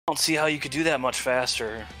don't see how you could do that much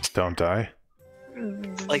faster. Don't die.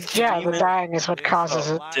 Like Yeah, the dying is what causes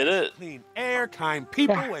it. Did it? Clean air, kind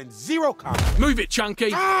people, and zero combat. Move it, Chunky!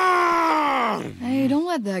 Hey, don't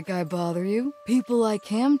let that guy bother you. People like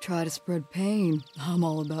him try to spread pain. I'm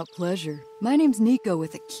all about pleasure. My name's Nico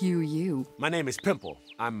with a QU. My name is Pimple.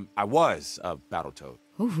 I was a Battletoad.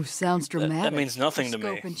 Ooh, sounds dramatic. That means nothing to me.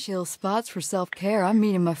 Scope and chill spots for self-care. I'm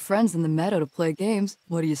meeting my friends in the meadow to play games.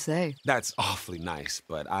 What do you say? That's awfully nice,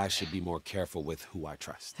 but I should be more careful with who I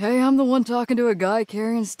trust. Hey, I'm the one talking to a guy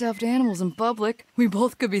carrying stuffed animals in public. We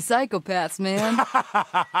both could be psychopaths, man.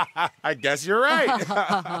 I guess you're right.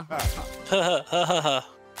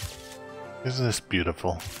 Isn't this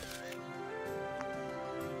beautiful?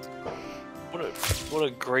 What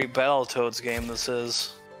a great Battletoads game this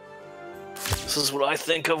is. This is what I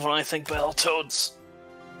think of when I think Battletoads.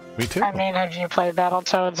 Me too. I mean, have you played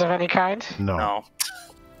Battletoads of any kind? No.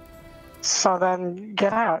 So then,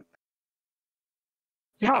 get out.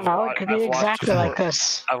 You don't know, it could be exactly like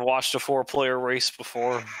this. I've watched a 4-player race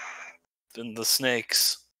before. In the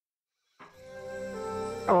snakes.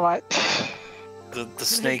 What? The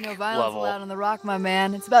snake no violence level. allowed on the rock, my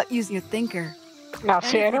man. It's about using your thinker. Now,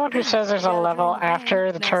 see, anyone who says there's a level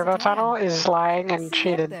after the turbo tunnel is lying and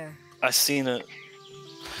cheated. I seen it.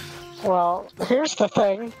 Well, here's the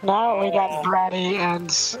thing. Now we got Bratty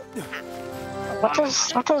and... What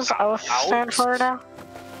does oath stand for now?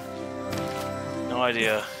 No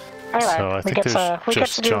idea. Anyway, So I we think get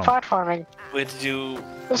to do jump. platforming. We had to do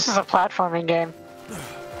This is a platforming game.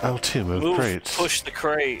 L2, move crates. push the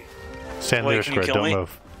crate. Stand Wait, there, can you Square, kill don't me?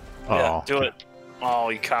 move. Yeah, Oh, do it. Oh,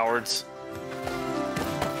 you cowards.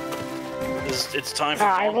 It's time for...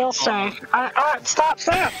 I will say... Stop!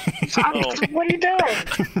 Stop! Oh. What are you doing?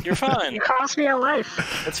 You're fine. You cost me a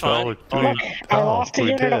life. It's fine. Oh, I lost a we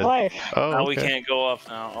unit of did. life. Oh, Now we okay. can't go up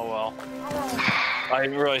now. Oh well. I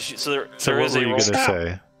didn't realize. So there what is were a you roll. gonna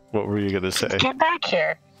say? What were you gonna say? Get back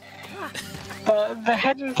here. The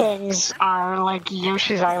hidden things are like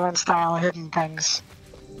Yoshi's Island style hidden things.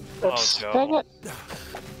 Oops. Joe. Dang it.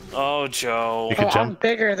 Oh, Joe. You could I'm jump.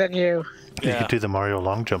 bigger than you. You Yeah. could do the Mario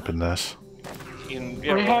long jump in this.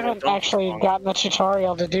 Yeah, We haven't actually gotten the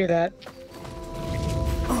tutorial to do that.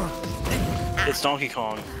 It's Donkey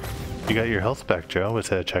Kong. You got your health back, Joe. Was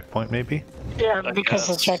that a checkpoint, maybe? Yeah, I because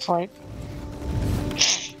of the guess. checkpoint.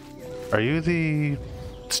 Are you the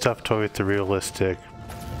stuffed toy with the realistic?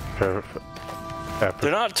 They're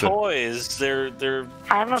not toys. They're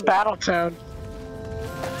I'm a Battletoad.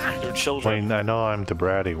 children. I know I'm the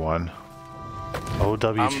bratty one.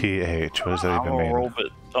 OWTH. What does that I'm even a mean? robot.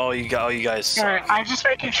 Oh, you guys. Alright, I'm just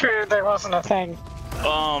making sure there wasn't a thing.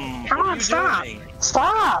 Come Come on, stop!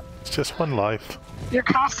 Stop! It's just one life. You're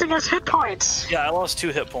costing us hit points. Yeah, I lost 2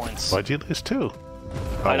 hit points. Why'd you lose 2?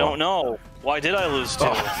 I don't know. Why did I lose 2?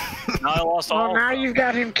 Now I lost all. Well, now you've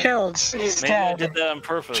got him killed. He's Maybe I dead. did that on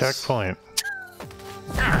purpose. Checkpoint.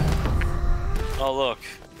 Oh look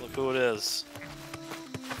who it is.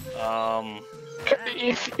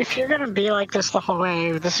 If you're gonna be like this the whole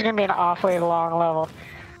way, this is gonna be an awfully long level.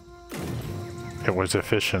 It was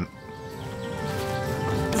efficient.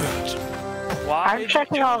 Why I'm did you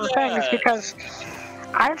checking do all the things that? because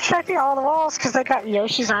I'm checking all the walls because they got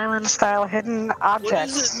Yoshi's Island style hidden What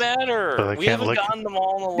objects. does it matter? But I We can't haven't lick- gotten them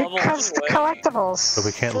all on the level Because the anyway. collectibles. But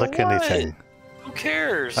we can't For lick what? anything. Who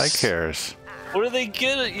cares? I cares. What do they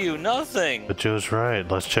get at you? Nothing. But Joe's right.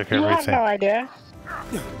 Let's check You have everything. no idea.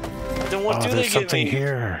 Then what Oh, do they there's give something me?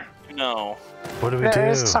 here. No. What do we do? There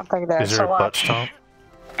is something there, Is so there a butt watch. stomp?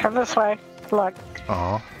 Come this way. Look.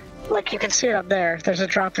 Oh, Look, you can see it up there. There's a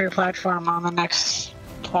drop-through platform on the next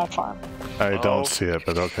platform. I Oh. don't see it,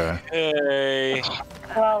 but okay. Hey.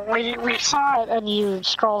 Well, we saw it and you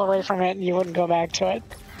scrolled away from it and you wouldn't go back to it.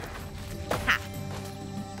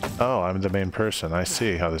 Oh, I'm the main person. I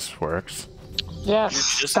see how this works.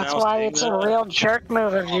 Yes, just that's now why seeing it's a that? real jerk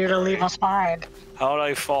move of you to leave us behind. How'd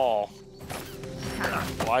I fall?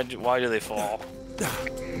 Why do they fall?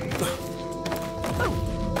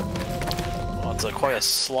 Oh, it's quite a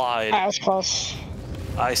slide. That was close.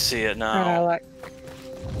 I see it I know, now. look.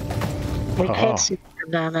 We Oh. could see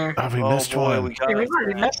him down there. Oh, we Oh missed boy, one. we got Hey, we've it.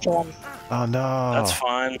 already missed one. Oh no. That's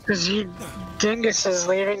fine. Because you dinguses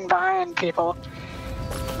leaving behind people.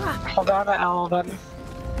 Hold down the L button.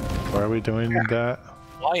 Why are we doing that?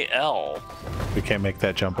 Why L? We can't make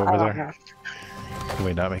that jump over I don't there? know. Can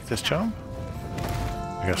we not make this jump?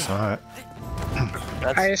 I guess not.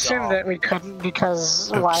 That's I assume dumb. that we couldn't because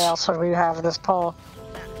why Oops. else would we have this pole?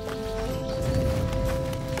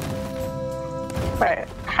 Wait,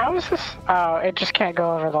 how is this? Oh, it just can't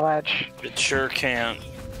go over the ledge. It sure can't.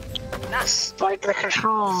 Like the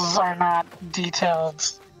controls are not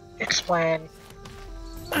detailed explain.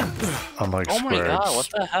 Unlike Oh my god, what Square's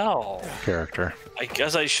the hell? character. I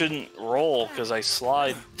guess I shouldn't roll because I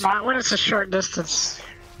slide. Not when it's a short distance.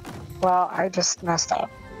 Well, I just messed up.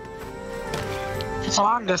 If it's a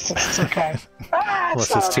long distance, it's okay. Ah, Unless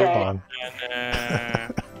not it's too okay. long.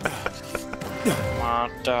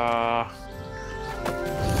 What?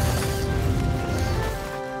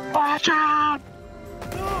 Watch out!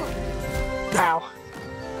 Ow.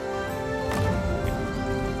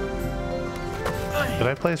 Did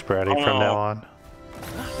I place Bratty Oh, from no. now on?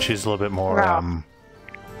 She's a little bit more, No.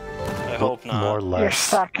 I hope not. more or You're less.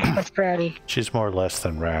 stuck with Brady. She's more or less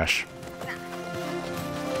than Rash.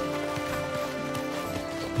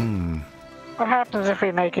 What happens if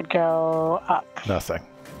we make it go up? Nothing.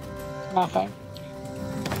 Nothing.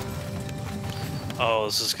 Oh,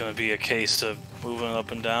 this is gonna be a case of moving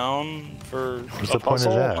up and down for What's a the point of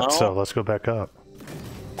puzzle? that? No? So let's go back up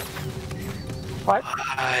What?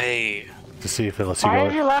 Hi. to see if it lets you Why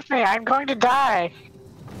have go. you left me? I'm going to die.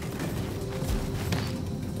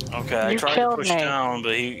 Okay, I You tried to killed push me. down,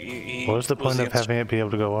 but he What was the point of against- having it be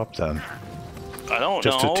able to go up then? I don't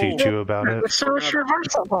Just know. to teach you about it? So it's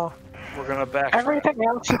reversible. We're gonna back. Everything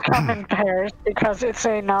else has come in pairs because it's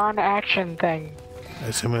a non-action thing. I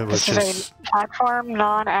assume it was This is just, a platform,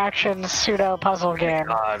 non-action pseudo puzzle game.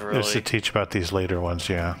 God, just to really? teach about these later ones,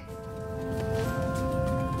 yeah.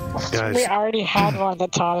 Guys, We already had one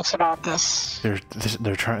that taught us about this. they're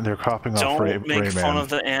copying off Don't make Rayman. fun of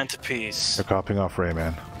the antipiece. They're copying off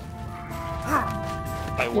Rayman.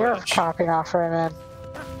 I You're wish. copying off Rayman.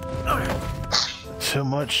 So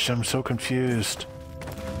much, I'm so confused.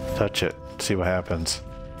 Touch it, see what happens.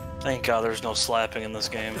 Thank God there's no slapping in this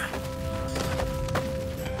game.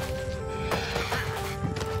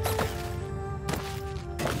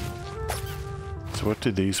 So what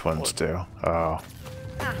do these ones do? Oh,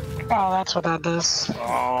 Oh, that's what that does.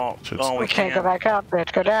 Oh, So no, We we can't can't. go back up. We have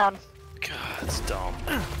to go down. God, it's dumb.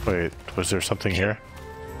 wait, was there something here?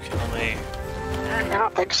 Kill me. I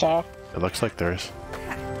don't think so. It looks like there's.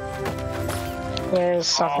 There's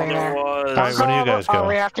Oh, something there there. was. Alright, where do you guys go? Oh,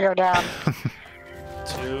 we have to go down.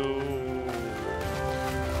 Two.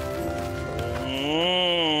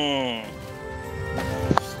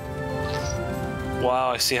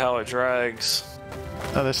 Wow, I see how it drags.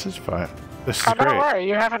 Oh, this is fine. This is Oh, don't great. worry.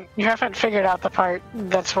 You haven't figured out the part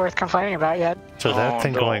that's worth complaining about yet. So that Oh,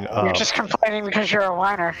 thing no. going You're up. just complaining because you're a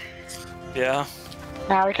whiner. Yeah,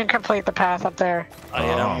 Now we can complete the path up there. I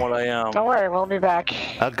am what I am. Don't worry, we'll be back. Go.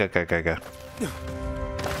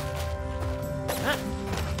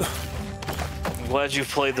 I'm glad you've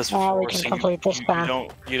played this Now we before, can so complete this path.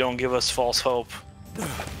 you don't give us false hope.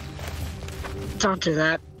 Don't do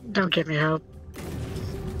that. Don't give me hope.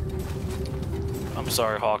 I'm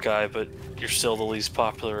sorry, Hawkeye, but you're still the least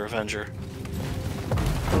popular Avenger.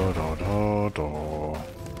 Do.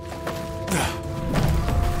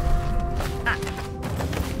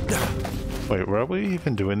 Wait, were we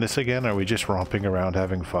even doing this again? Are we just romping around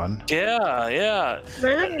having fun? Yeah. They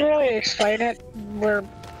didn't really explain it. We're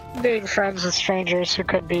being friends with strangers who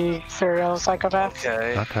could be serial psychopaths.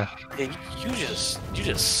 Okay. Okay. Yeah, you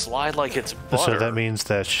just slide like it's butter. So that means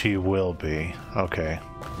that she will be. Okay.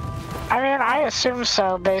 I mean, I assume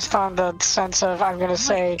so based on the sense of, I'm gonna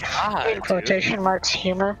say, God, in quotation marks,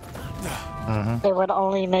 humor. Mm-hmm. It would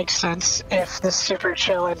only make sense if this super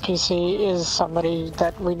chill NPC is somebody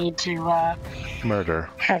that we need to Murder.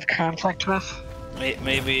 have conflict with.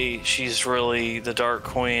 Maybe she's really the Dark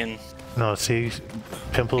Queen. No, see,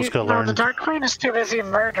 Pimple's gonna No, learn. the Dark Queen is too busy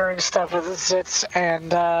murdering stuff with Zitz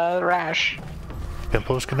and Rash.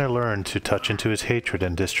 Pimple's gonna learn to touch into his hatred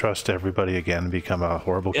and distrust everybody again and become a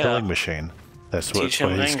horrible Yeah. killing machine. That's what Teach him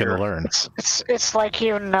he's anger. gonna learn. It's like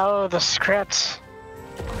you know the script.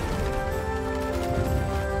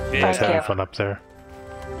 You Yeah. guys Thank having you. fun up there?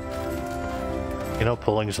 You know,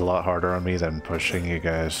 pulling is a lot harder on me than pushing. You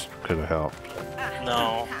guys could have helped.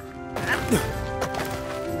 No.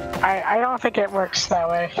 I don't think it works that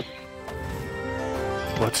way.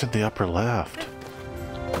 What's in the upper left?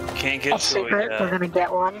 Can't A get to secret, it we're yet. gonna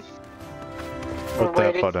get one. We're What that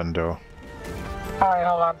waiting. button do? Alright,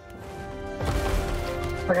 hold on.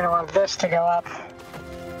 We're gonna want this to go up.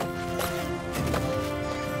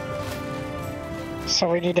 So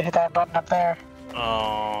we need to hit that button up there.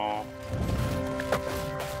 Oh.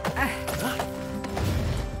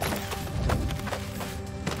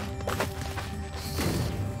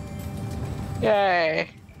 Yay!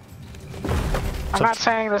 I'm not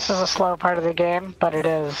saying this is a slow part of the game, but it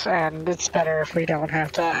is, and it's better if we don't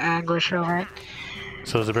have to anguish over it.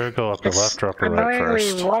 So does it better go upper It's left or upper right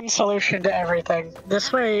annoyingly first? one solution to everything.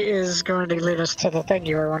 This way is going to lead us to the thing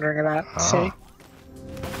you were wondering about. Ah. See?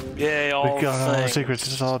 Yay, all We got all the things. secrets.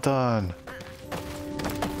 It's all done.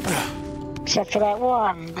 Except for that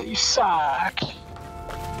one that you suck.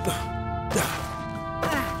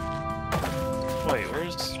 Wait,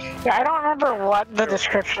 where's... Yeah, I don't remember what the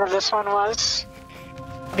description of this one was,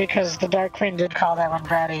 because the Dark Queen did call that one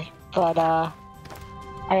bratty, but I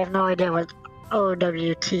have no idea what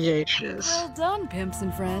OWTH is. Well done, pimps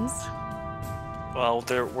and friends. Well,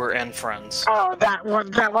 we're end friends. Oh, that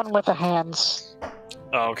one with the hands.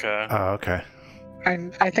 Oh, okay. Oh, okay.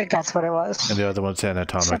 I think that's what it was. And the other one's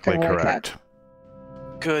anatomically Something like correct.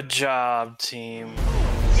 Good job, team.